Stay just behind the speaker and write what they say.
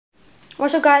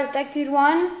What's up, guys? That dude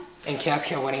won. And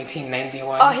Casio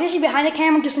 11891. Oh, he's actually behind the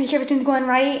camera just to make sure everything's going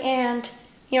right, and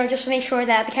just to make sure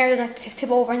that the camera doesn't tip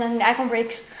over and then the iPhone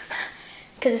breaks.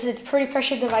 Because it's a pretty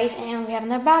precious device, and we have an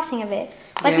unboxing of it.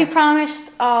 Like we promised,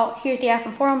 here's the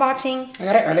iPhone 4 unboxing. I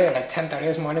got it earlier, like 10:30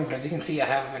 this morning, but as you can see, I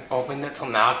haven't opened it till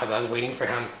now because I was waiting for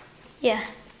him. Yeah.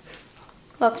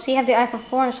 Look, see, you have the iPhone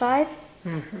 4 on the side.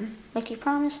 Like you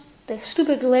promised. The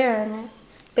stupid glare on it.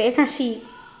 But you can see,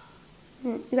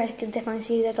 you guys can definitely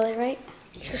see that glare, right?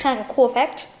 It's just kind of a cool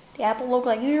effect. The Apple logo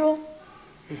like usual.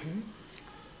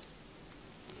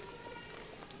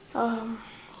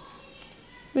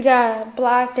 We got a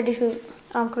black 32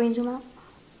 green zoom out.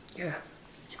 Yeah.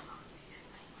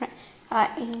 Right.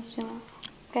 Zoom out.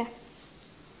 Okay.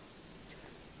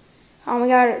 We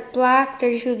got a black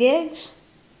 32 gigs.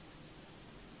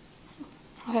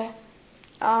 Okay.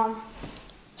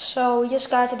 So we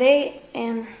just got it today,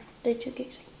 and 32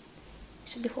 gigs. I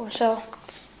said before. So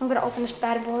I'm gonna open this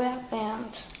bad boy up,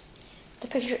 and the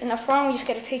picture in the front. We just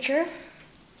get a picture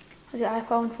of the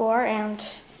iPhone 4. And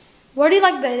what do you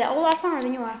like better, the old iPhone or the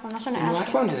new iPhone? That's what I'm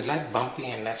asking. The new iPhone is less bumpy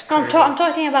and less No, curvy. I'm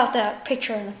talking about the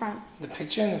picture in the front. The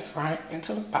picture in the front, it's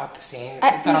about the same.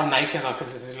 It's a little nicer though,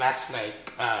 because this is less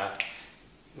like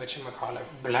whatchamacallit,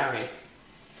 blurry.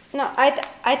 No,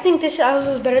 I think this is a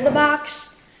little better, the box.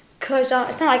 Because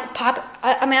it's not like pop.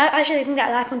 I actually think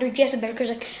that iPhone 3GS is better because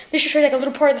like, this shows like a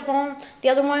little part of the phone. The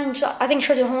other one, I think,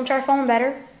 shows the whole entire phone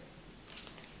better.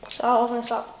 So I'll open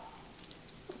this up.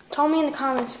 Tell me in the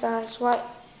comments, guys, what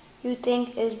you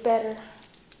think is better.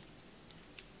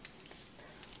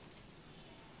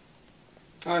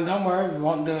 Oh, don't worry, we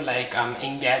won't do like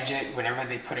Engadget. Whenever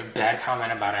they put a bad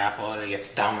comment about Apple, it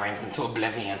gets downranked into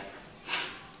oblivion.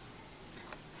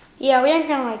 Yeah, we ain't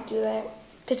gonna like do that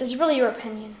because it's really your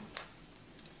opinion.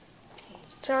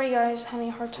 Sorry, guys, having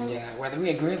a hard time. Yeah, whether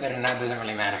we agree with it or not doesn't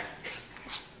really matter.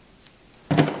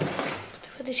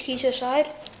 Put these keys to the side.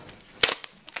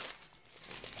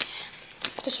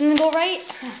 This one go right.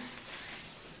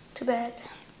 Too bad.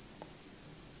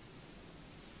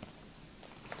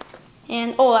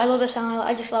 And oh, I love the sound.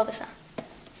 I just love the sound.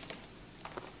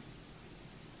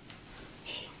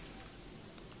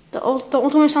 The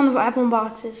ultimate sound of Apple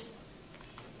boxes.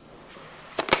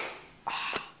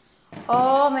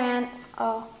 Oh man.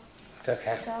 Oh. It's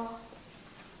okay. So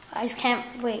I just can't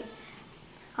wait.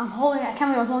 I can't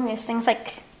believe I'm holding this thing. It's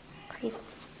like crazy.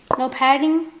 No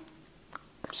padding.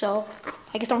 So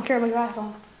I just don't care about your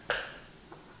iPhone.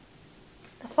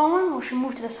 The phone we should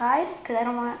move to the side because I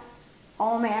don't want it.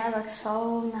 Oh man, it looks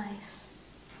so nice.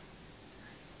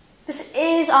 This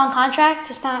is on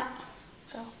contract. It's not.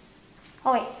 So.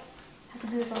 Oh wait. I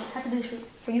have to do this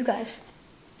for you guys.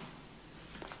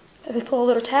 If we pull a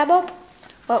little tab up,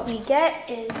 what we get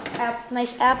is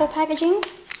nice Apple packaging.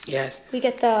 Yes. We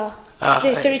get the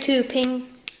 32 pin.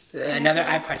 Another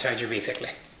iPod charger,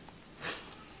 basically.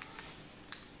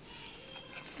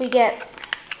 We get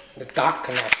the dock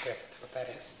connector. That's what that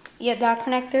is. Yeah, dock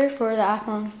connector for the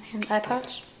iPhone and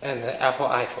iPods. And the Apple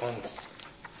iPhones.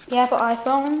 The Apple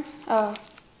iPhone.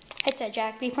 Headset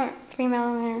jack,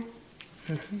 3.3mm.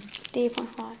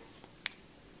 8.5.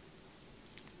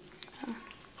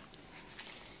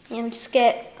 And we just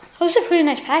get. Oh, this is a pretty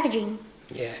nice packaging.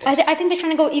 Yeah. I think they're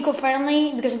trying to go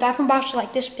eco-friendly because the iPhone box was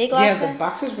like this big last time. Yeah, the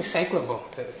box is recyclable.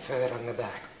 It said it on the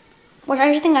back. Well, I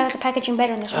actually think I like the packaging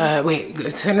better in this one. Wait,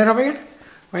 turn it over again.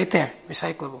 Right there,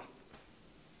 recyclable.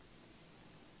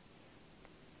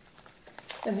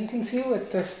 As you can see with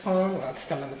this phone, well, it's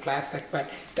still in the plastic, but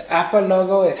the Apple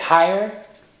logo is higher.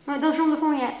 No, don't show them the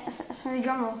phone yet. That's the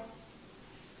drum roll.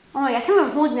 Oh my god, I can't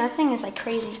even hold me. That thing is like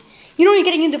crazy. You know when you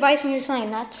get a new device and you're just like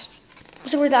nuts?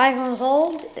 This is where the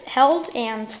iPhone is held,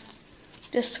 and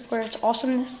this is where its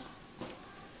awesomeness.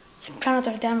 I'm trying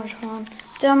not to damage on.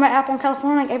 Done by Apple in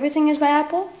California, like everything is by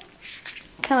Apple.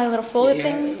 Kind of like a little folded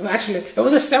thing. Actually, it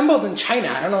was assembled in China.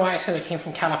 I don't know why I said it came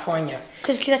from California.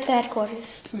 Because that's the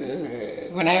headquarters.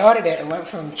 When I ordered it, it went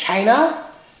from China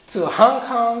to Hong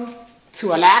Kong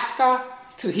to Alaska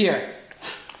to here.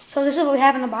 So this is what we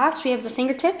have in the box. We have the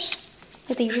fingertips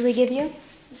that they usually give you.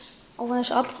 Just open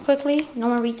this up quickly. No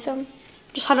one reads them.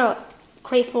 Just how to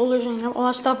create folders and all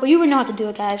that stuff. But you would know how to do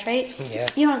it, guys, right? Yeah.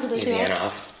 You know how to do it. Easy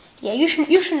enough. Yeah, you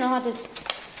should know how to.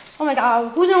 Oh my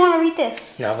god, who's gonna want to read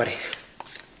this? Nobody.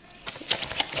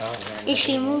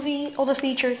 HD movie, all the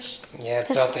features. Yeah,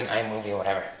 built-in iMovie,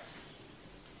 whatever.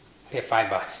 Pay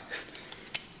 $5.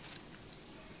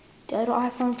 The little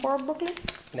iPhone 4 booklet.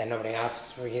 That nobody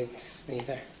else reads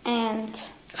either. And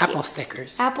Apple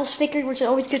stickers. Apple stickers, which is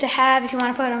always good to have if you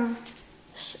want to put them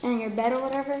in your bed or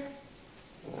whatever.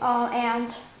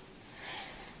 And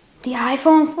the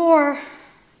iPhone 4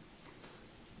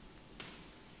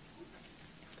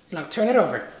 No, turn it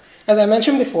over. As I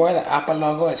mentioned before, the Apple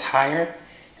logo is higher,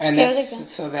 and Yeah,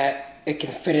 that's so that it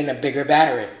can fit in a bigger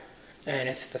battery. And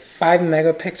it's the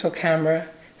 5-megapixel camera.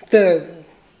 The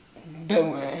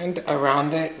band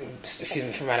around it, excuse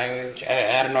me for my language,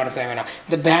 I don't know what I'm saying right now.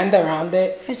 The band around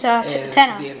it It's is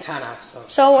antenna. the antenna.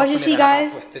 So what you hopefully see, that'll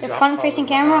guys, help with the drop front-facing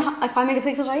calls and camera, whatnot. like 5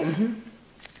 megapixels, right?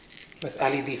 With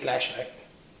LED flashlight.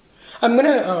 I'm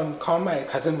gonna call my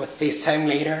cousin with FaceTime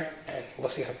later, and we'll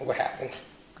see what happens.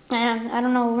 And I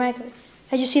don't know,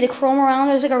 I just see the chrome around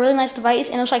it. It's like a really nice device,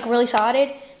 and it's like really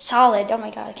solid. Solid. Oh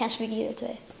my god, I can't speak either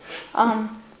today.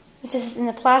 This is in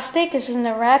the plastic. This is in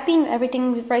the wrapping.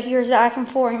 Everything right here is the iPhone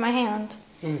 4 in my hand.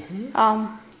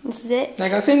 This is it.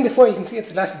 Like I was saying before, you can see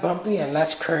it's less bumpy and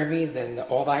less curvy than the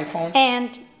old iPhone. And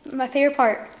my favorite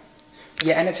part.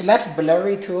 Yeah, and it's less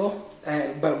blurry too.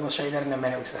 But we'll show you that in a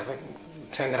minute because I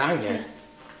haven't turned it on yet.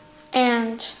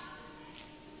 And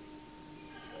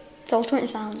the ultimate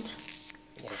sounds.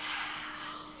 Yeah.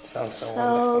 Sounds so So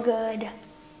wonderful. good.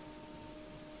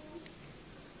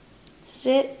 This is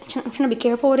it. I'm trying to be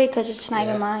careful with it because it's not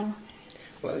even mine.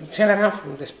 Well, you turn it on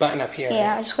from this button up here.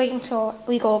 Yeah, just wait until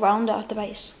we go around the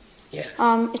device. Yeah.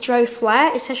 It's very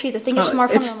flat. It's actually the thing is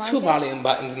smartphone. It's on the two market. volume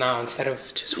buttons now instead of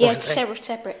just Yeah, one it's thing.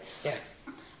 separate. Yeah.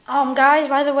 Guys,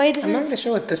 by the way, this I'm not is really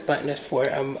sure what this button is for.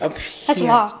 Up that's here.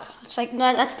 lock. It's like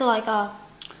no, that's the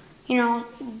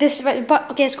this.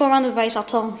 But okay, let's go around the device. I'll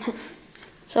tell them.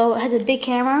 So it has a big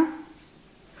camera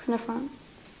from the front.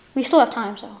 We still have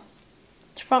time, so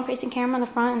it's front-facing camera in the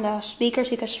front and the speakers,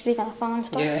 so you can speak on the phone and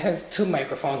stuff. Yeah, it has two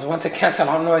microphones. One to cancel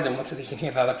out noise and one so that you can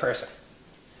hear the other person.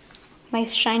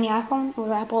 Nice shiny iPhone with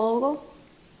Apple logo.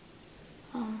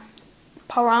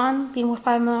 Power on, being with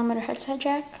 5mm headset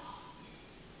jack.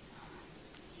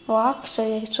 Lock.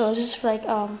 So this is for like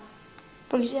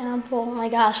for example, oh my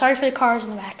god, sorry for the cars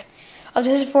in the back.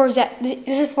 This is for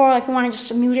like you want to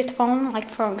just mute it the phone, like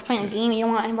for playing a game. You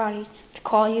don't want anybody to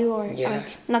call you or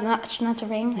not to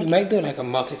ring. We Like, might do like a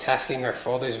multitasking or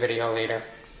folders video later.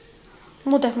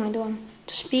 we'll definitely do them.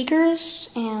 The speakers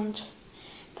and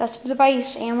that's the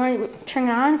device. And we're gonna turn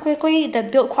it on quickly. The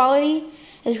build quality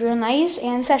is real nice,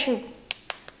 and it's actually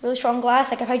really strong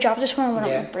glass. Like if I drop this one, it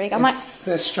wouldn't break. It's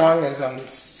as strong as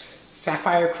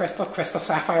sapphire, crystal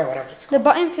sapphire, whatever it's The called.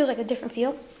 button feels like a different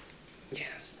feel.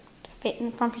 Yes.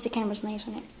 The front piece of camera is nice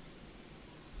on it.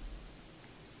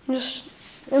 It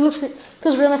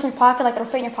feels real nice in your pocket, like it'll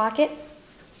fit in your pocket.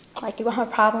 Like you won't have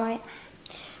a problem with it.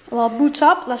 While it boots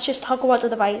up, let's just talk about the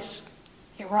device.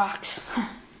 It rocks.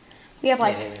 We have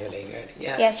like It is really good.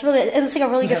 Yeah. yeah, it's like a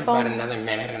really We good have phone. about another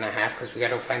minute and a half because we got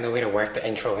to find a way to work the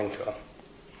intro into it.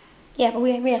 Yeah, but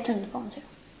we have to turn the phone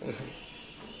too.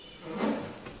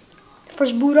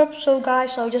 First boot up,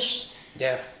 so just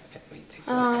Yeah.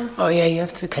 Oh yeah, you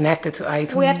have to connect it to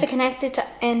iTunes. we have to connect it to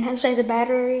and it says the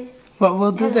battery. Well,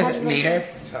 we'll do has that no later.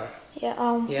 So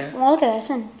Yeah. Yeah. Well, look at this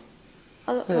and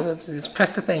just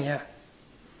press the thing. Yeah.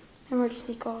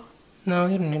 emergency call. No,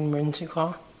 you don't need an emergency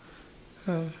call.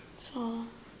 So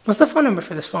What's the phone number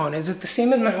for this phone? Is it the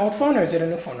same as my old phone or is it a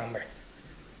new phone number?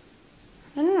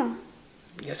 I don't know.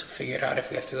 I guess we'll figure it out if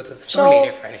we have to go to the So- store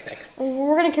later for anything.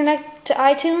 We're gonna connect to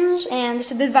iTunes and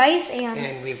it's a device and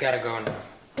And we've got to go now.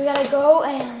 we gotta go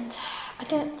and I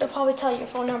think they'll probably tell you your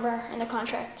phone number in the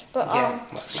contract. But Yeah,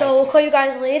 most so we'll call you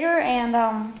guys later and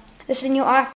this is a new iPhone.